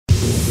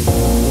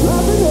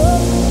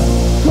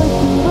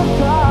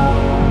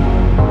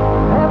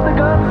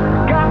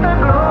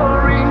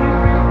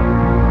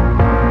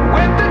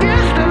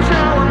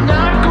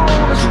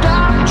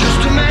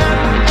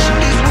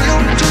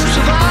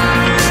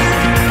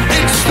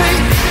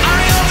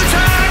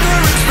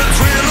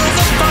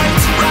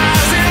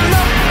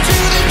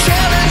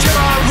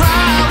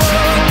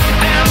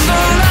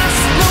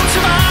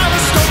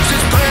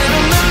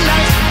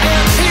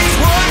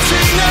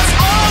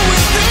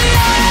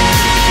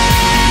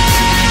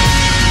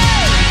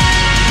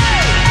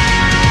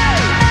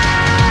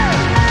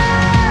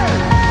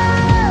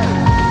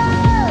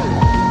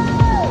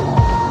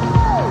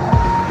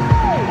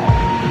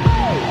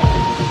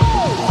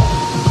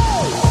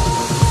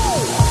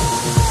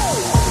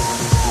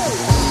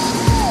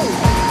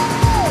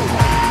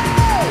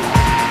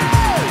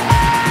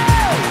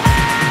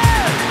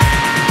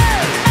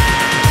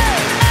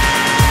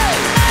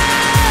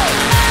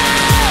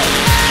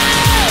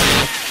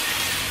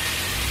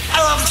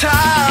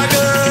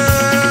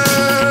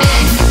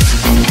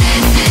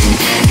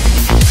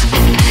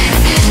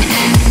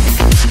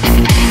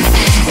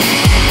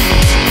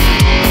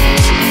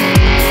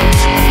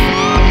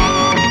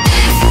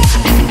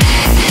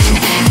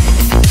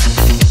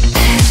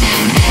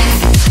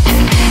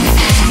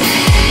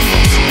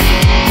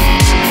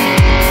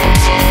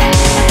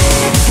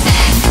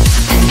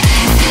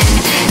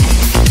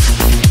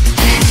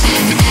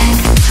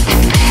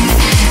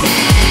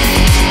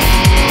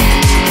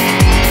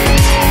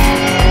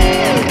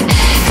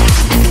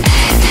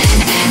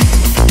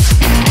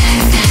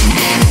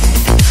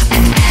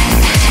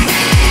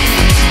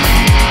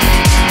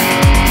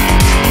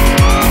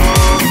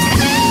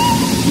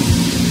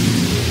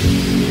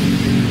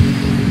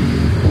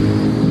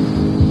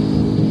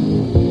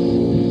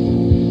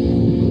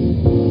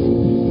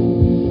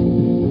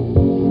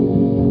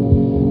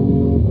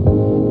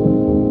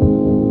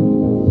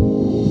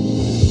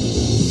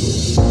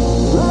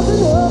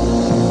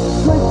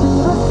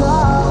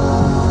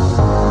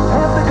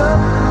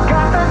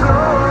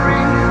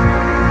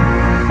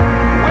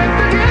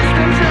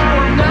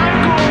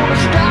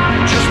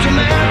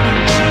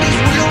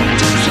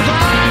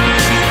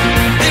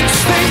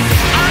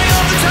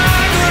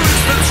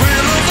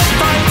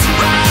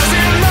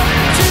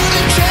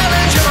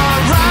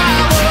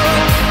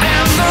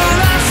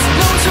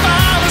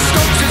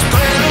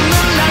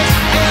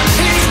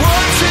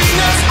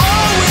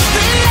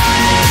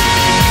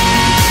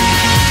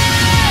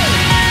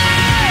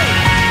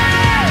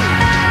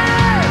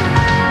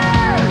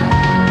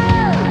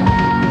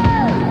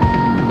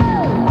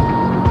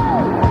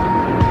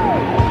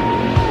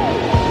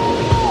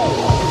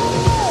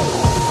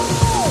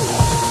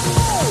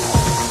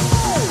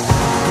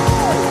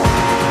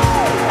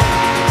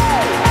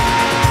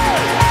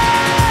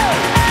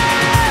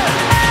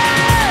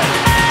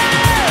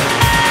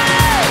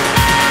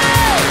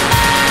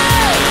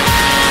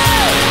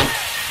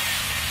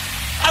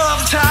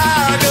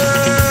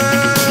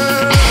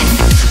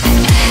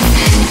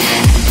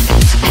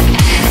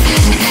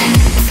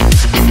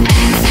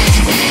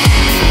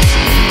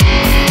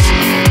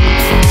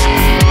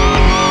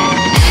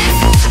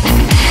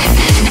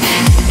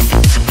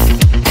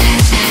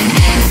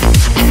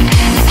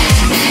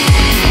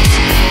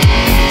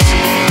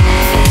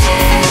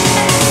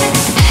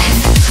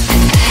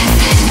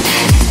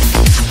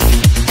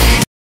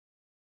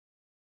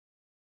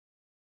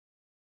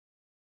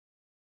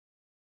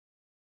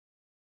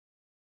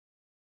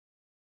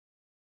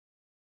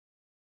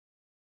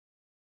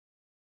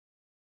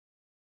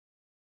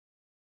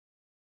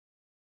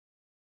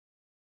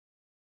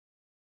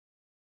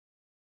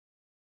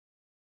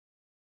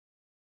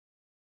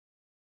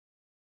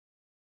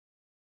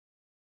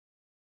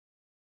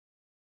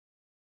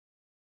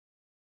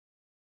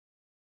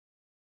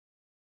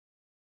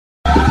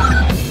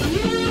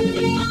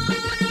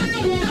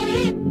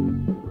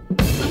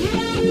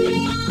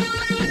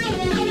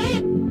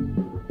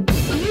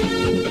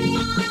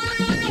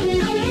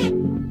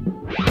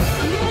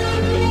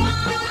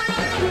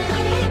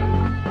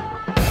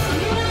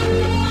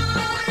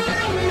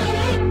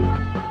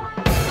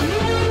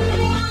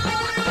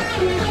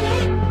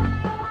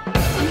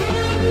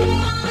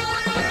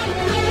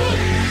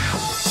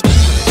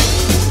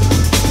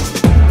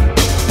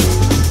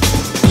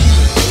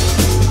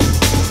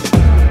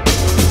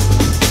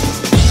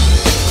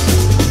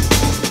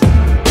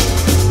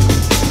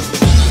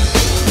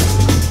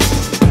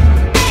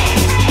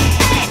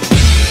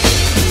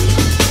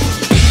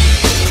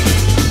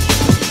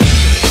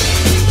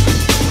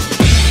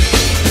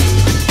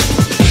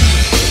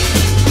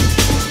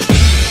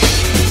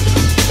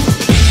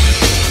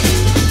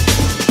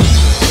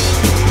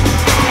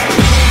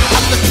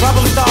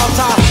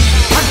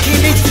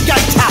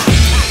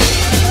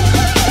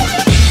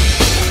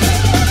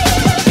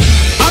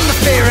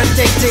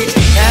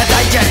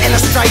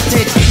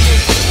illustrated.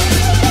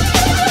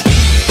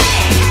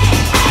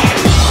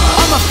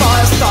 I'm a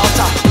fire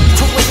starter,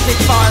 twisted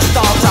fire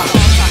starter.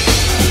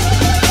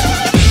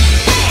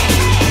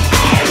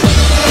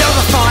 You're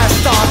a fire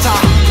starter,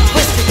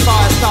 twisted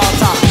fire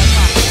starter.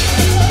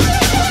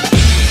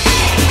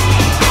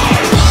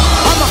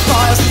 I'm a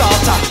fire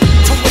starter,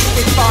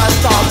 twisted fire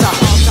starter.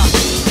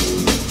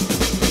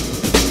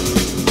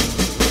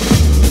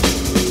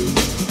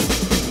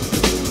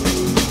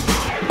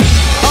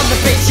 I'm the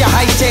bitch you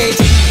hated,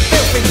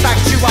 filth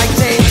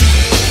infatuated.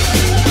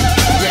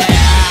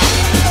 Yeah.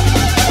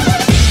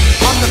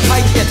 I'm the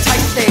pain you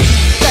tasted,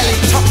 fell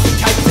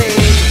intoxicated.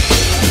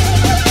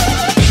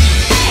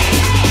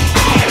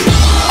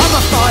 I'm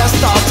a fire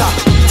starter,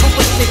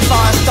 twisted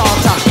fire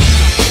starter.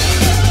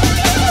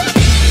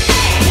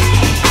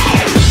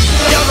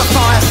 You're a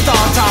fire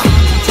starter,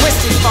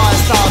 twisted fire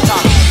starter.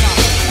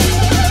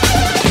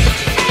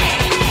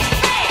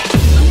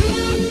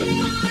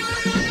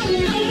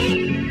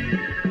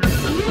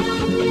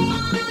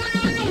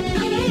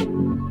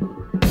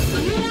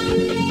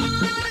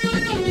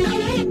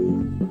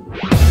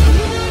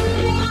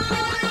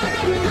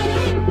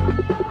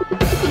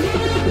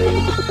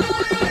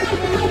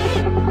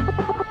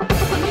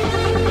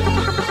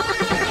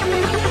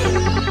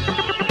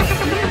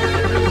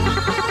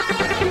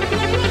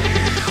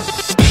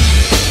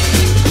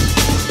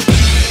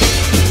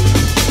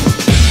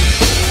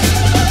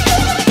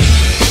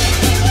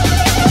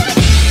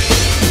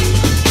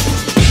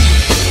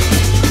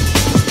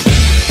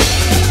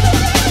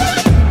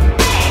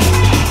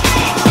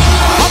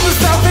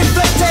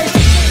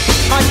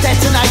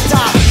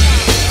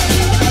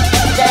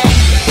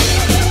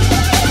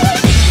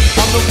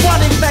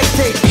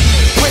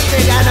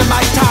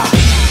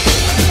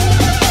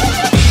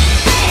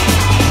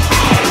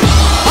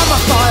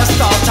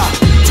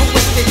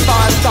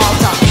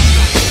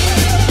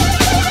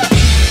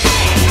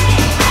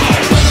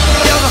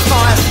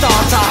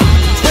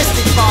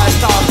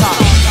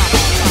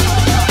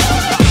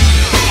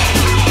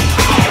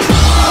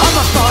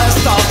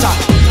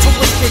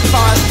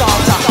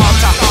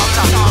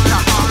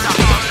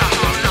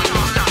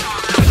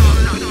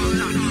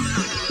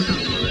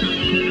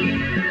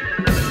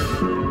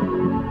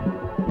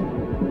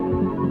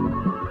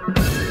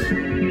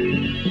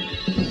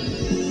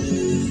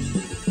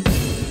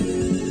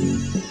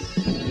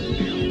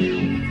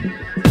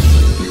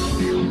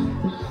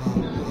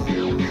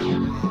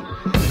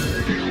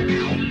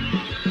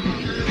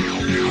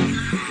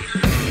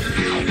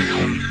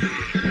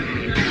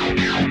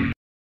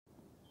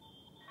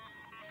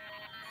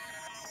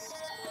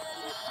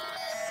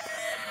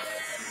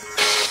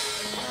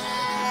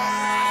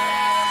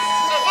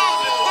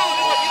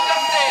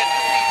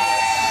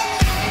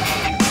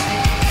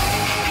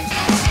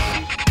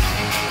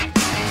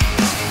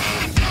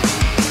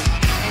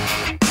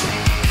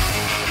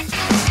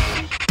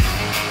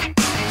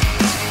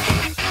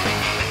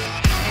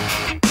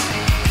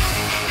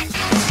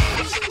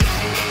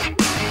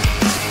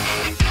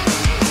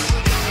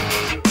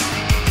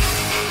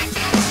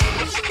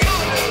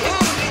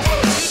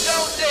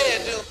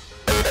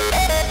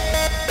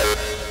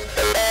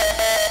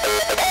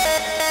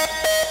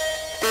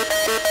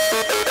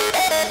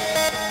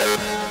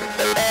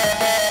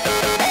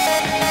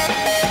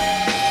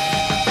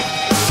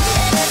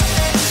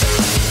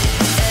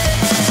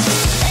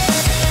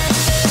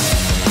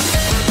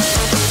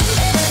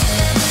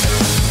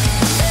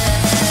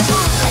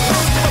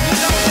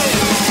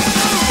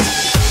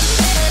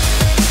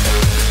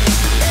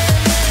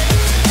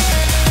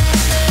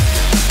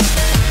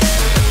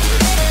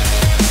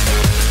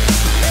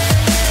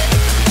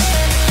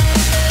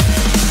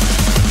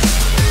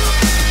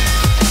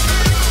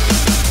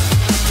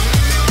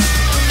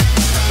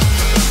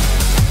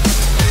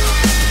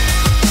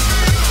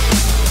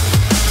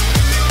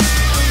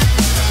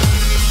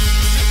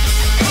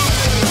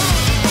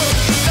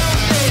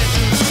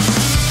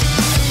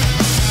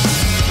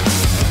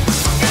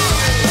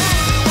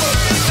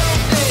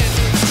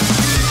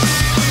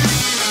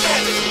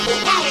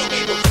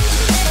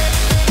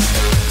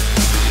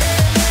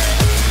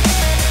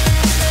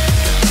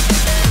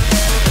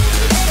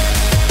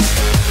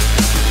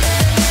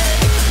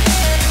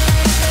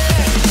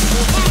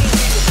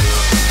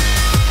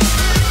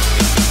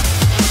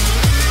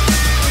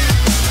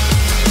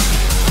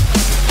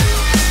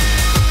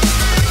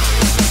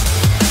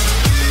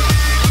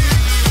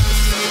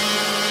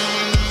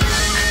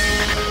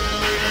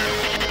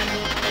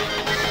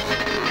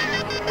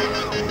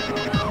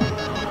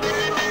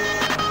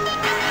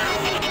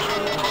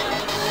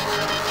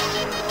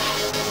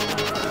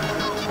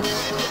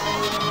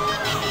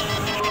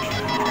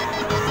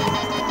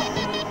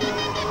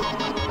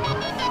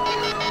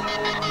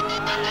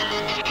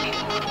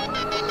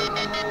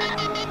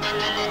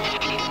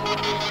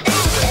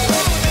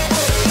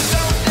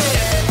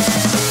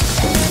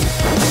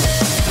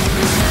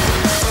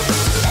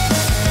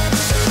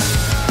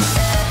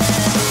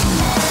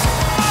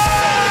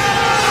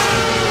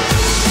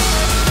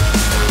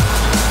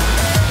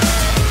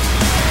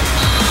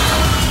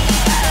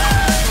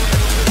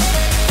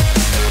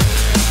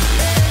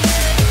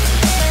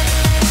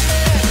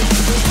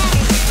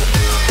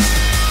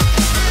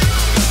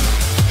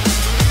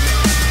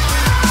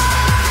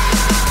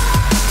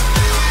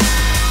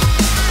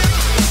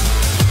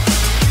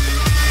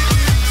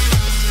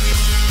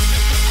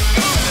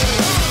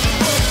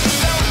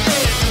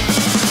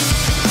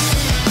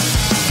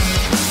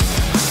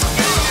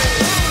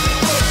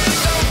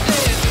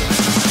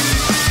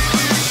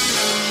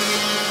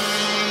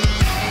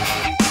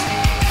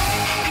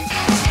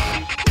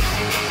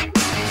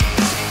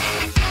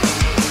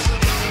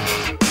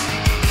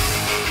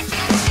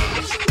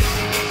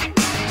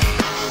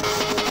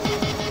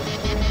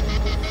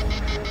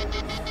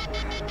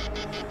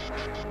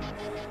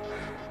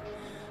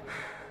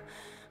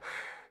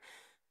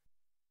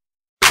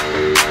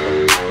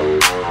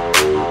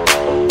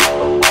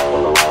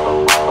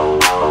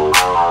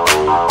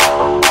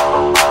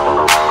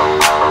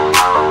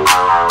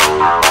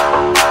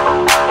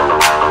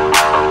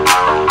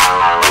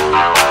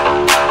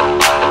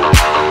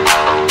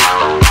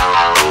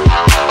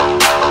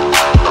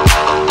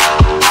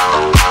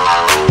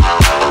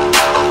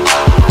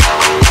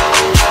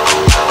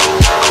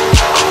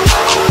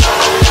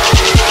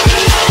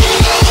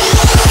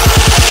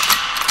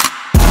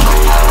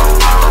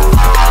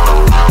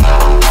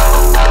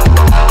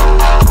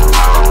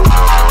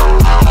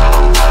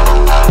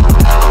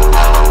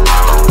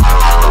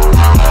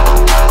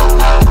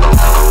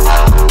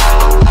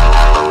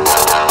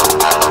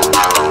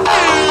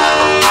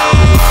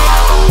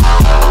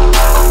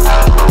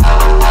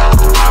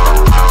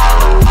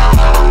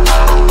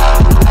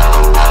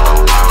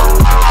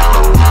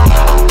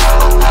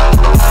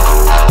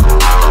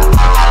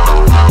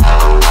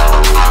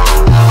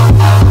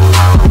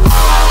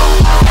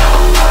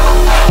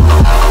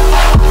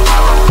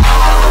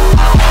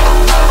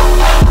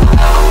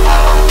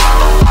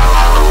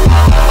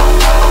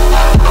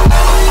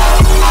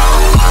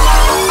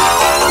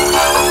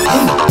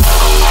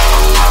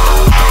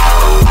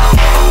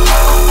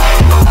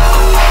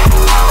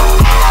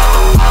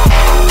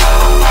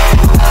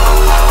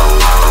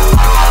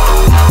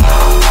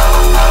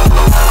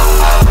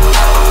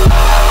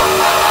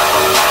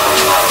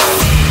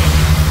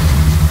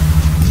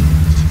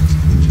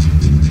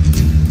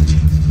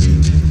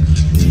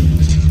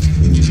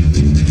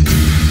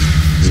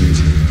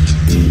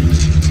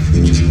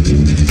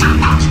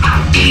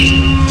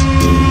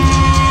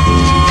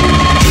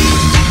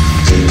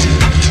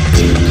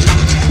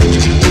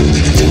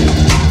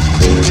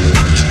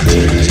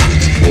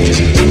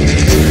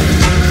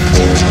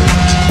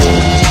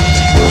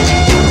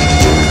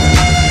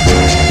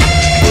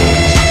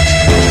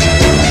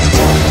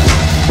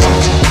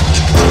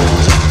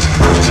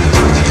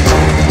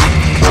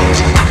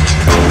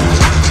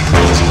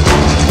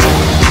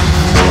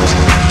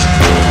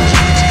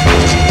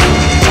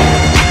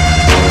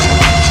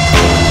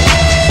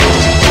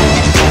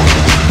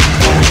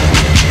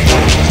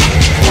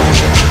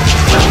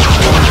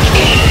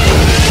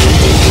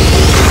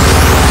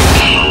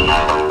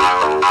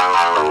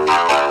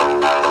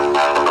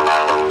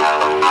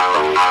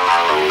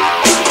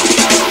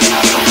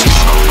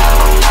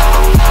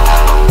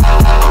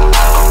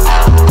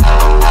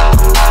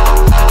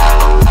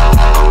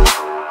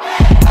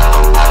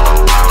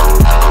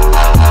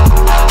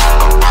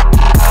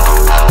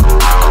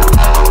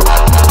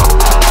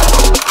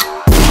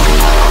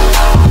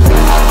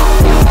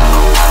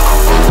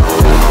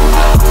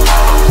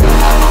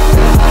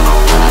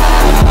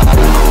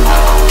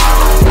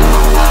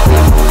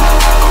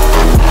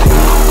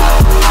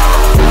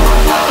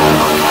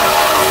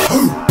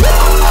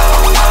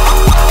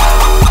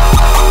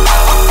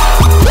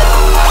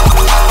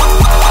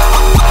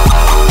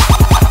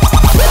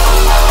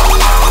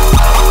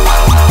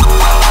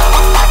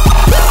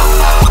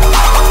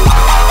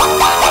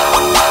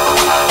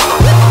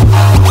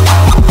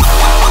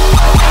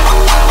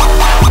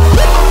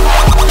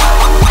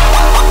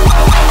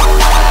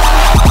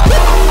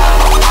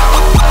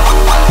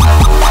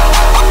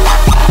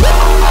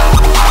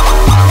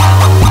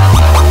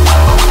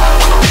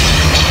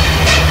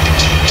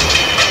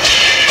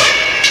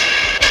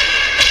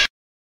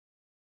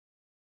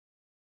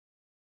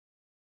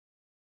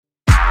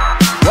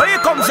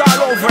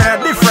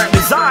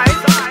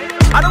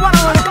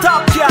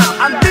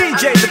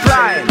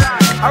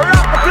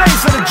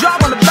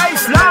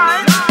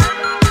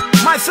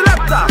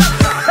 selector.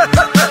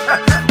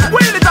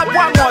 Wheel it up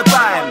one more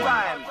time.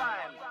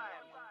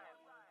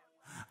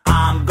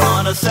 I'm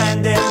gonna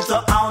send him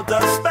to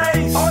outer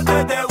space.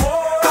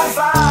 Go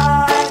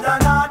find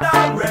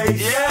another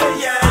race.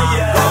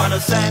 I'm gonna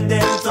send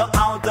him to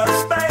outer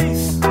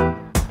space.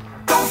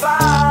 Go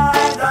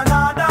find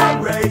another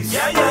race.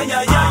 I'm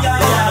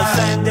gonna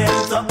send him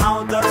to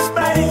outer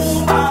space.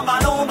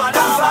 Go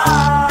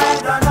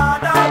find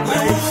another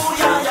race.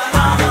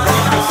 I'm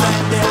gonna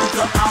send him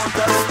to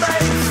outer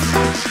space.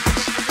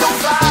 Go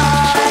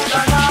find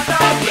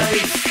another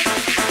race.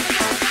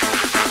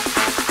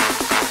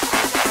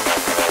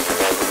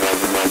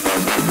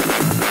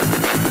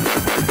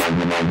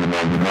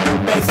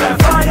 Make some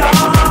fire,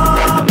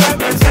 make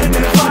me see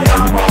the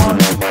fire burn.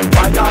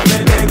 Fire me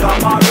nigga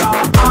Mara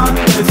and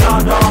the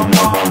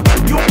Sodoma.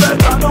 You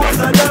better know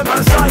say the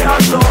Messiah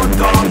soon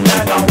come.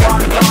 Then I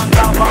want on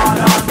the man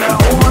and the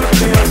whole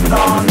place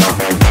done.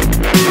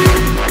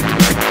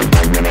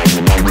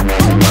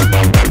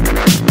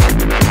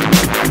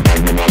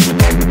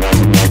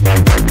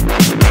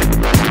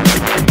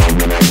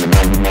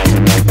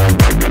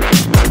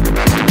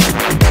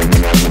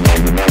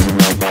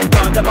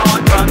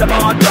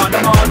 Run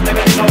them on, let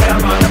me know where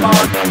I'm on them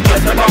on.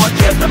 Chase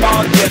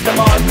them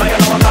on, fire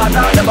no I'm not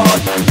on them on.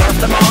 Cross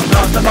them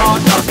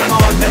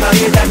on, then I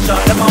hear them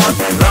shot them on.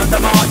 Run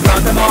them on,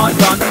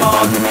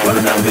 what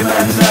do them be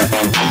men say?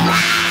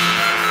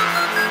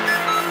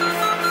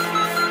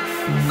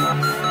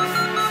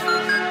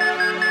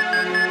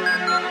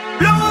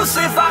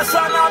 Lucifer,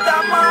 son of the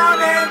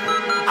morning,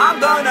 I'm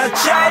gonna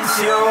chase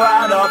you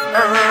out of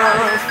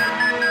earth.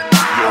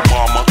 Your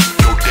mama,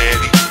 your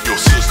daddy, your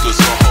sister's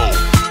a hoe.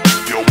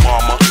 Your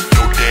mama,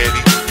 your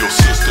daddy, your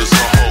sister's a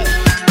hoe.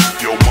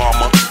 Your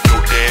mama,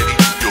 your daddy,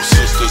 your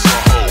sister's a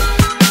hoe.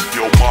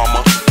 Your mama,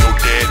 your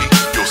daddy,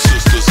 your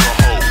sister's a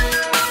hoe.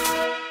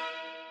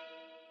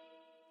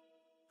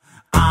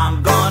 I'm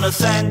gonna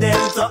send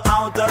him to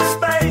outer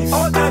space. Go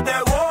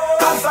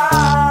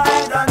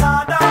find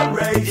another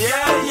race.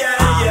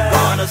 I'm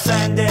gonna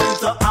send him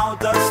to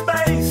outer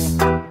space.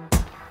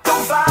 Go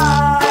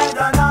find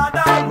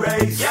another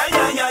race. I'm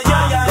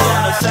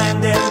gonna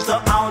send him to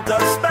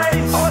outer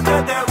space.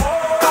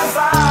 Go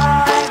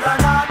find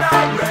another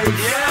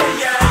race.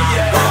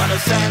 I'm gonna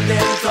send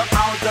him to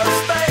outer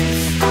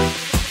space.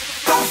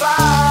 Go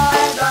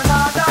find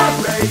another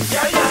race.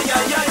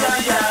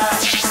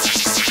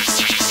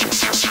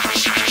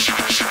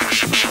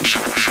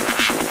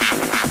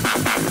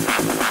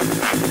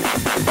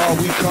 All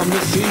we come to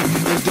see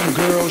is them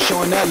girls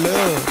showing that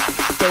love.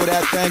 Throw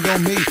that thing on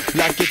me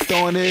like you're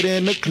throwing it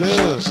in the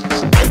club.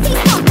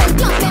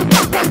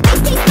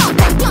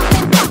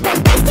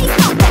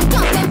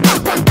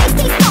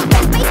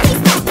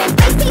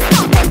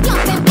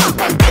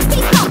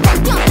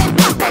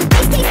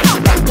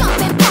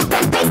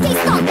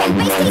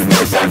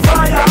 Set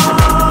fire,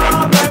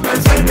 make me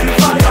see the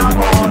fire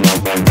burn.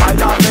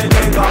 Fire me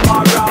nigga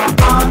Mara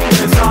and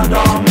the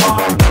Sodoma.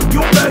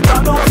 You better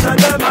know say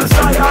the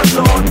Messiah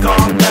soon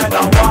come. Then I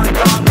want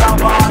on the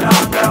man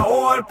and the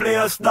whole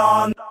place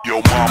done.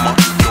 Your mama,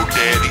 your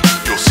daddy,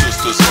 your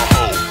sister's a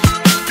hoe.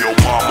 Your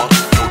mama,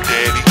 your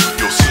daddy,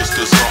 your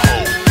sister's a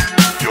hoe.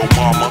 Your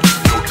mama,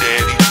 your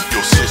daddy,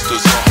 your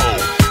sister's a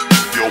hoe.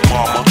 Your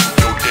mama,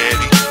 your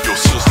daddy, your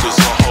sister's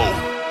a hoe.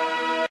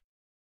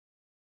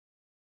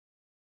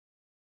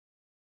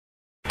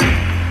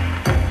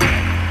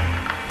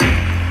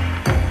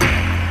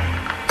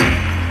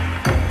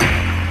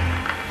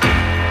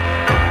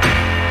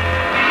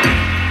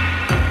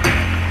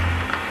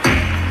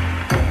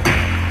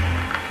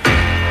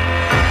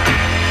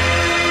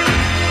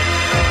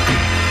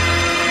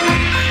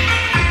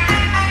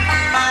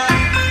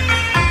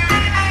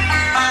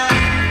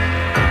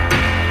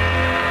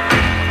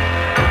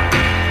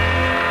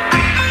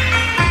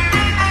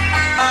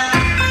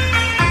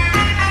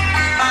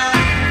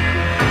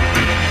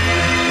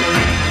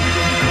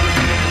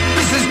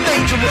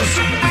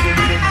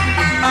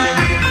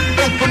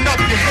 Open up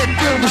your head,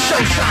 feel the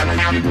show shot.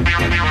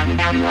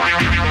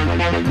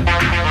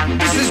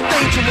 This is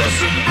dangerous.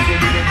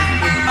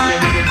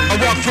 I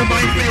walk through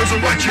minefields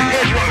and watch your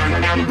head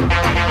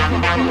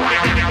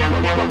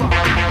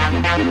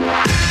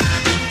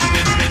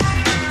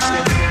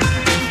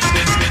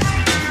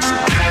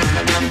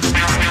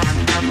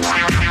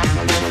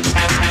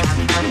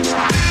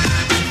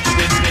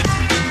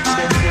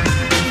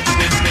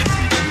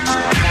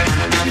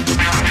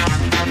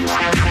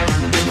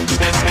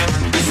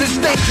This is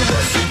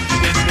dangerous.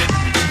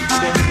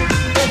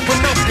 Open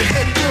up your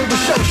head, feel the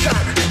show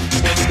shock.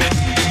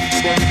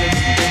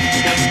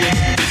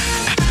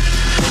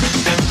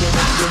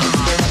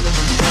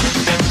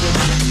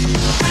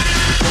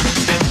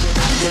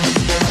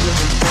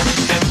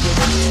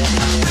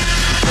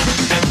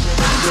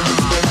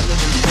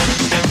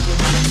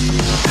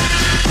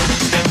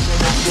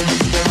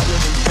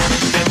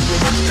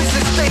 This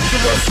is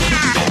dangerous.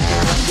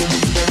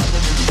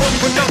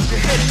 Open up your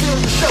head, feel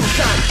the show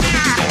shot.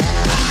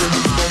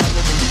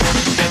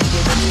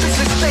 This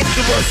is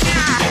dangerous.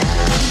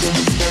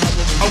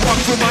 I walk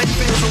through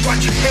minefields and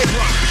watch your head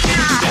rock.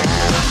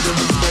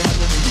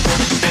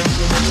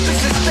 This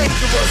is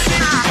dangerous.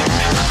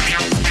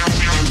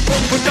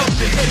 Open up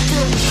the head,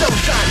 feel the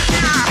sunshine.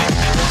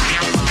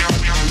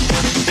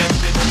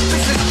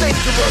 This is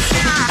dangerous.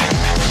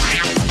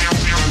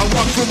 I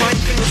walk through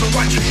minefields and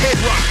watch your head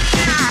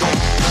rock.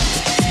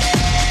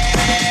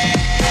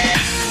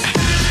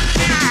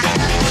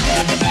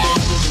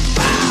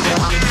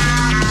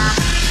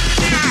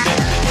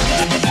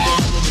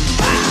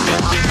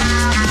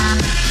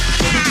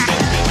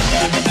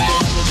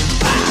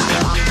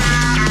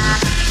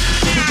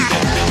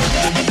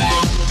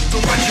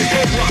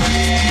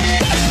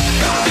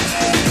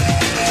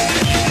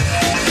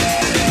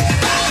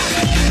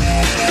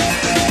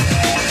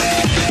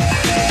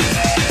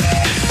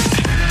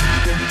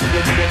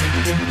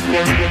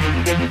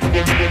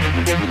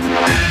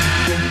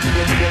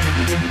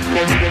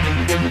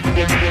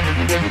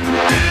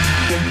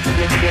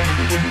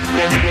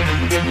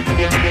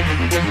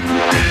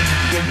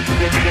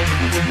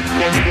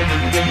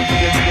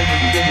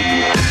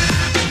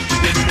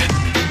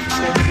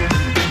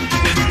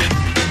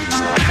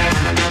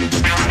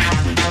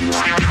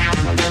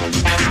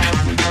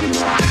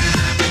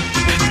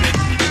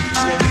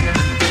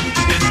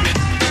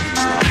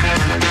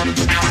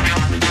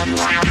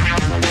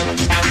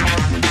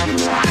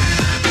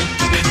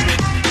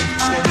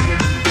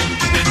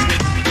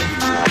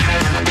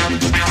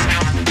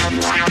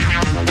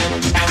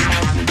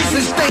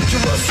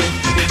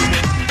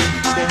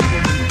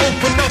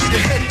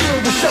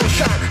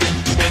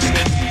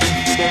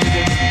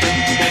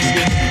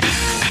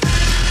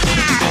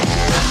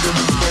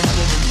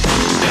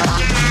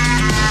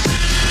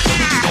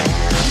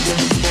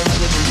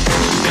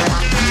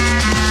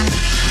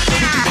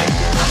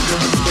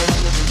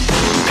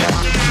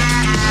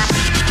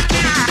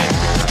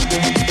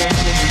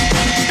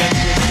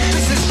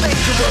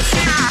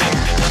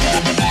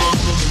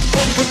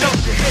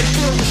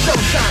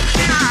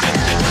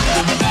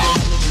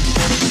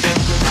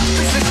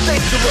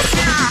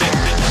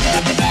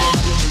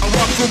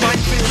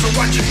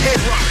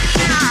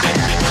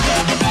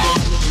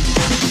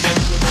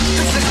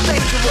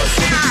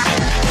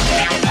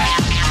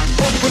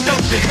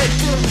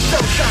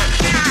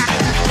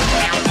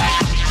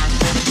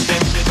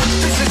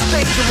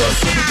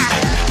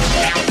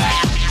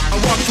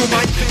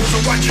 So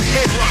watch your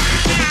head rock.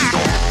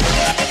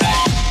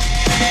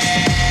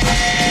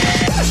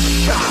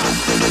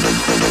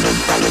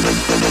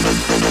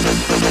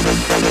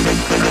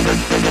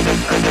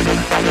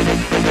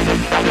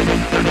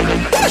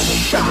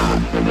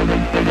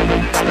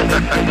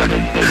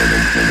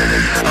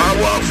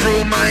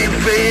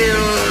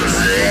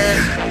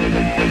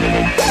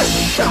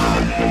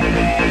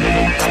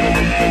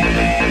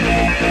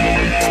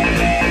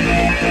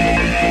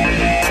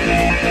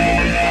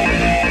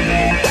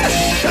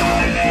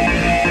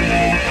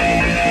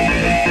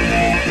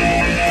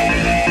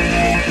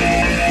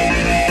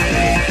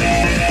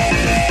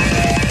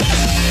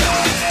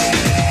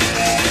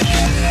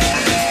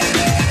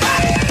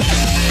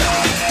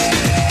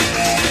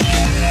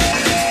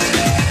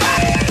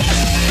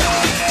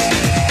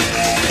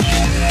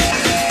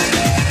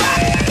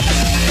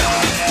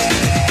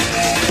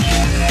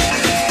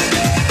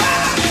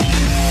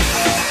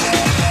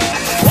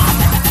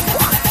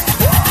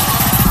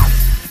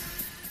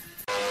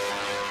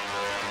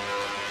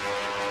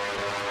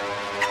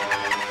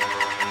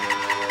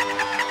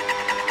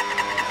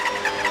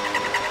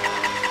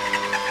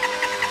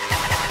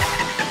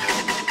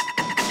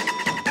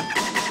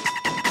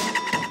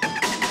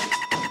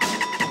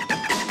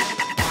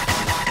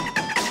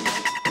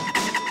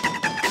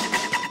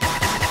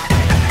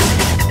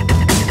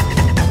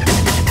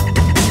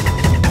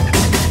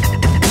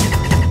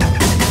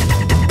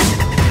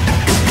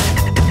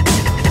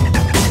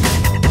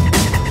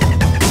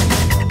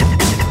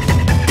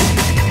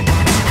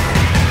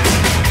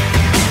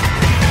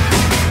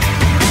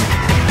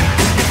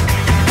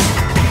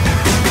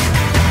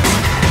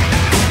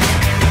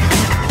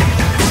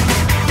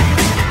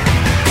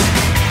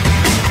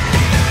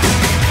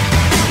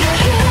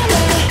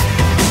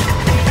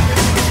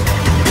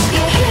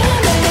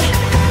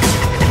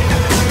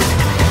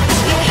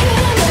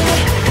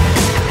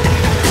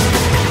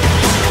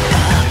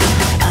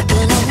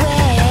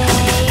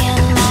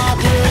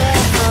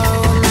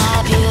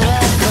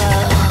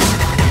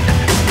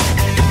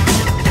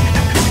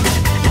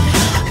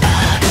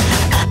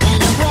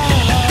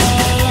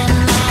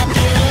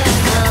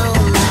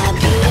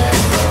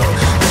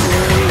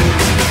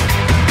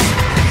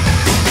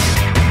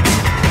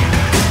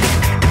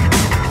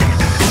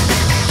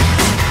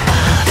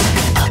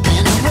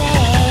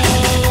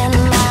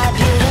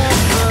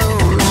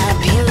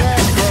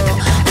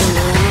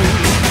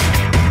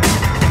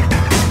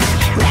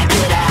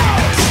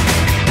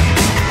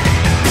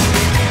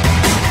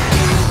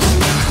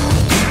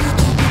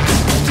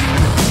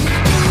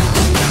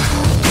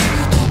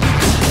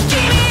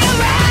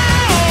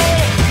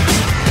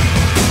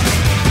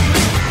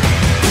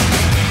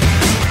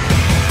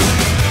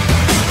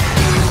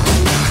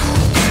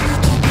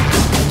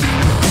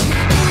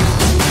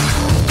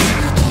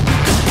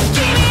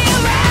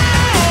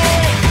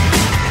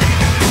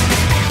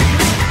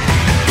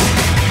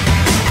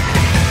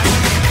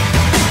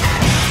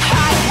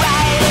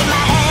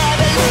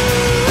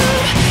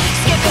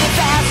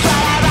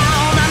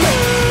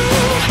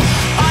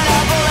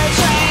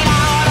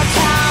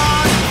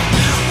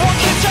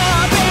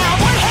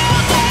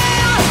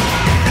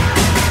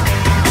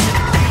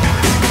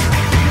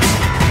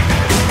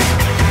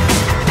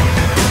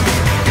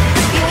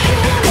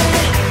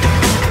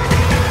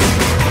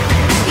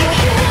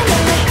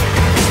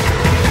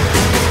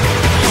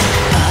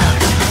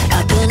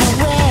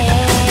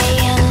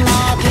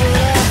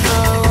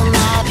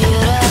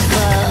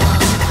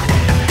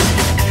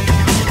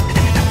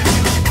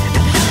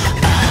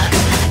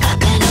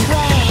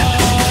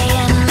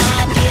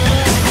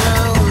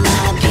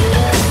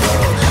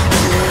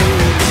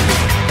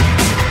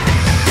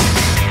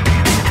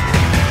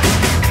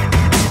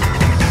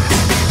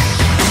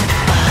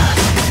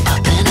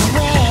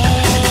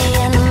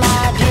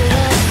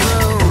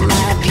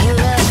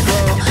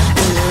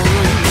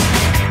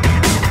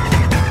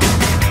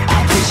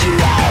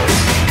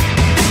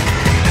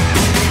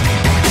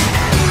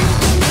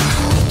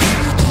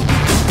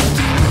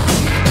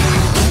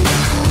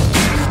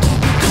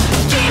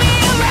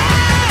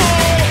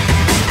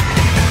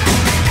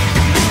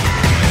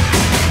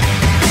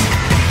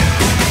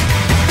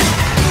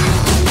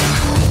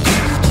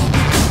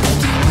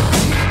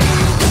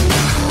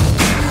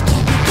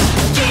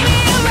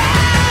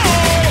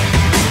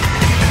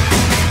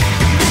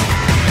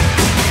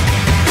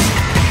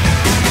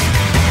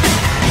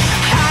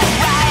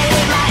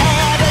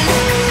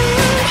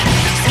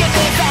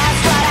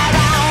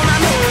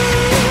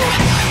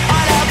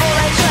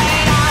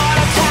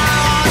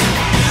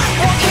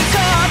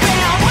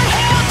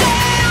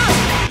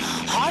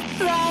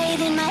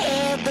 ride in my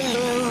air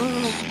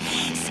balloon,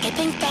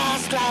 skipping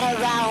fast right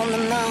around the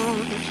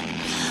moon.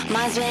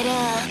 Mind's made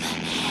up,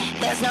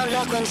 there's no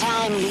luck when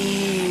time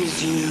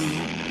leaves you.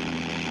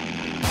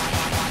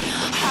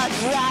 Hot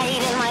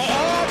ride in my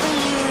air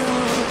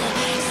balloon,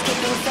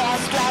 skipping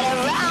fast right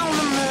around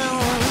the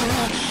moon.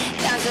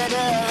 Dance it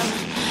up,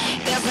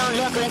 there's no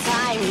luck when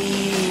time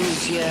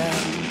leaves you.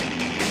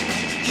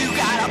 You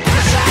gotta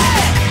push it,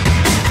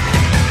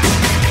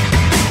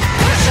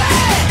 push it.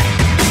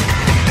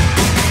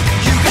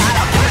 You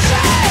gotta push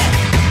it,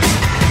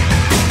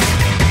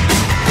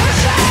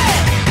 push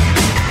it.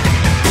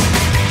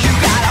 You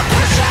gotta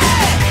push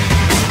it,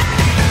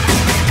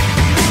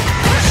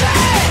 push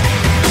it.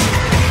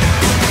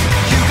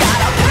 You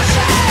gotta push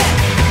it.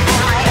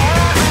 My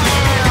air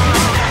balloon,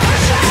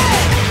 push it.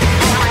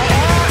 My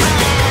air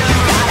balloon, you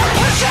gotta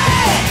push it.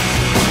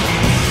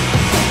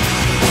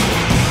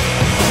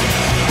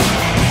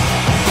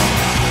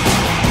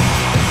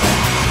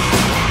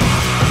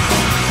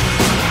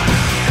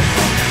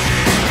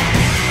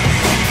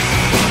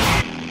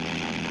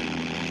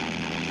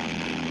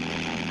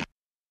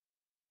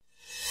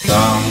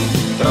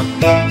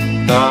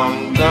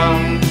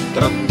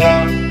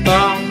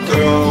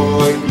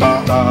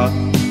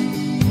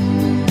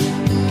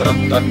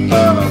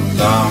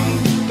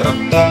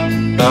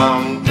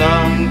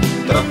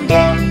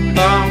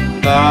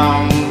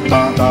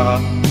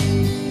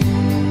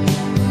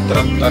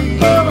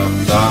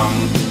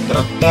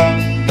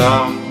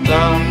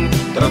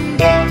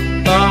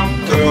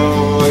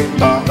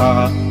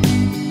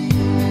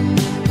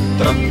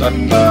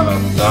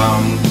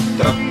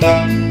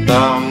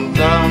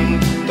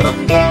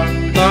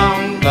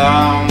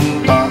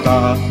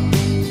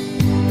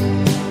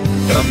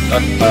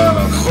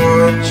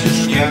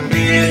 Хочешь, я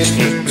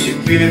песню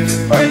тебе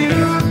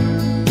спою?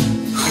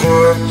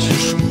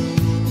 Хочешь,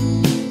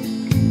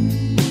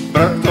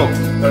 браток,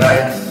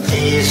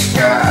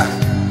 братишка?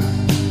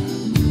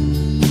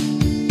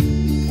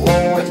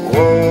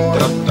 Ой-ой,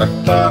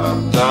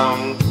 трап-так-тарам-там,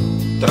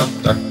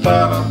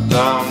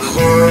 трап-так-тарам-там.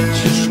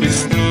 Хочешь,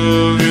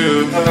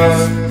 историю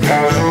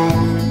расскажу,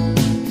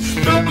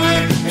 чтобы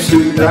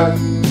всегда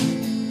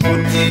у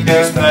тебя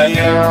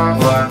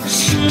стояла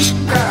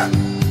шишка?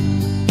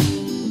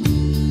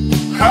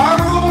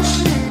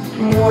 Хороший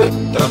мой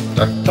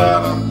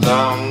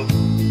трап-так-тарам-там,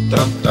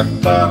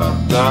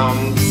 трап-так-тарам-там.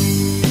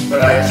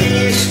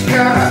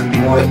 Братишка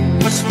мой,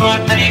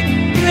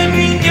 посмотри на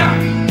меня.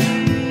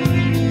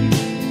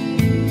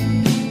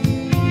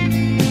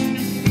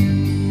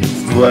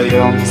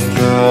 Вдвоем с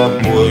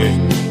тобой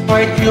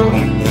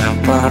пойдем на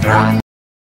парад.